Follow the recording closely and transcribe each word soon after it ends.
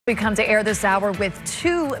We come to air this hour with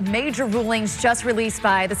two major rulings just released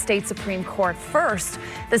by the state Supreme Court. First,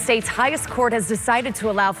 the state's highest court has decided to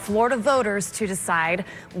allow Florida voters to decide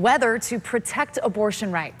whether to protect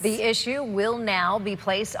abortion rights. The issue will now be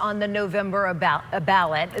placed on the November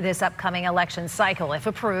ballot this upcoming election cycle. If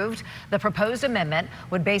approved, the proposed amendment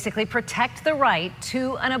would basically protect the right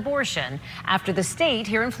to an abortion after the state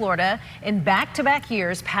here in Florida in back-to-back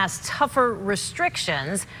years passed tougher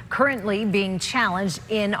restrictions currently being challenged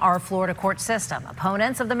in our Florida court system.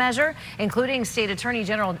 Opponents of the measure, including State Attorney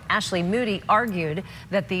General Ashley Moody, argued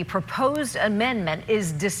that the proposed amendment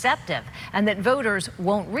is deceptive and that voters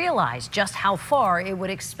won't realize just how far it would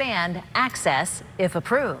expand access if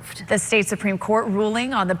approved. The state Supreme Court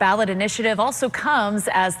ruling on the ballot initiative also comes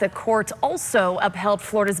as the court also upheld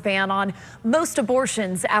Florida's ban on most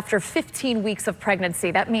abortions after 15 weeks of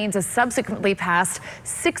pregnancy. That means a subsequently passed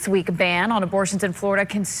 6-week ban on abortions in Florida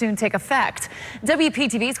can soon take effect.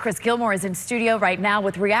 WPTV's Chris Gilmore is in studio right now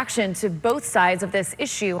with reaction to both sides of this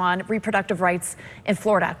issue on reproductive rights in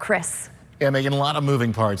Florida. Chris. Yeah, Megan, a lot of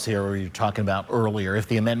moving parts here we were talking about earlier. If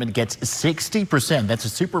the amendment gets 60%, that's a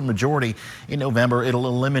supermajority in November, it'll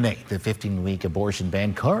eliminate the 15-week abortion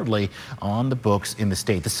ban currently on the books in the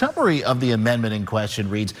state. The summary of the amendment in question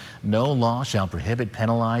reads, no law shall prohibit,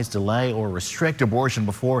 penalize, delay, or restrict abortion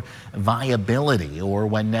before viability or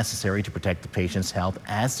when necessary to protect the patient's health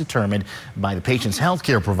as determined by the patient's health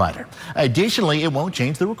care provider. Additionally, it won't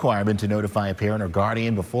change the requirement to notify a parent or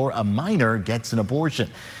guardian before a minor gets an abortion.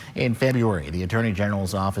 In February, the Attorney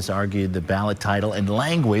General's office argued the ballot title and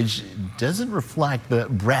language doesn't reflect the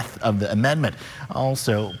breadth of the amendment.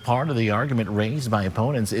 Also, part of the argument raised by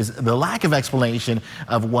opponents is the lack of explanation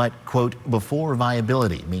of what, quote, before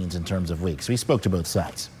viability means in terms of weeks. We spoke to both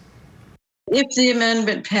sides. If the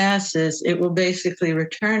amendment passes, it will basically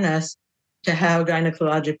return us to how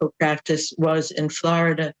gynecological practice was in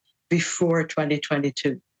Florida before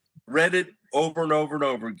 2022. Read it over and over and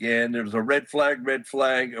over again. There's a red flag,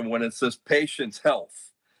 and when it says patient's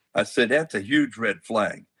health, I said, that's a huge red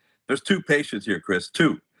flag. There's two patients here, Chris,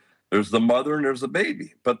 two. There's the mother and there's the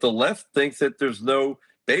baby, but the left thinks that there's no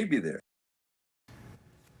baby there.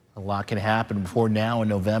 A lot can happen before now in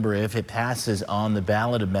November. If it passes on the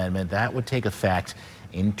ballot amendment, that would take effect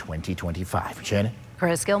in 2025. Shannon?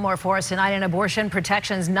 Chris Gilmore for us tonight. And abortion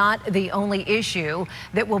protection's not the only issue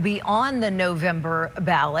that will be on the November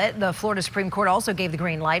ballot. The Florida Supreme Court also gave the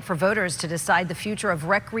green light for voters to decide the future of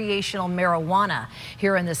recreational marijuana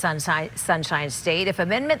here in the Sunshine State. If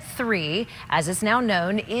Amendment 3, as it's now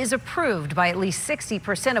known, is approved by at least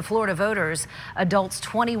 60% of Florida voters, adults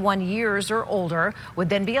 21 years or older would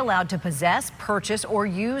then be allowed to possess, purchase, or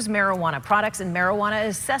use marijuana products and marijuana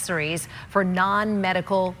accessories for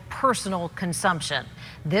non-medical personal consumption.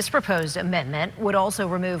 This proposed amendment would also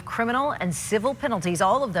remove criminal and civil penalties,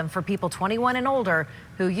 all of them for people 21 and older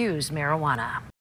who use marijuana.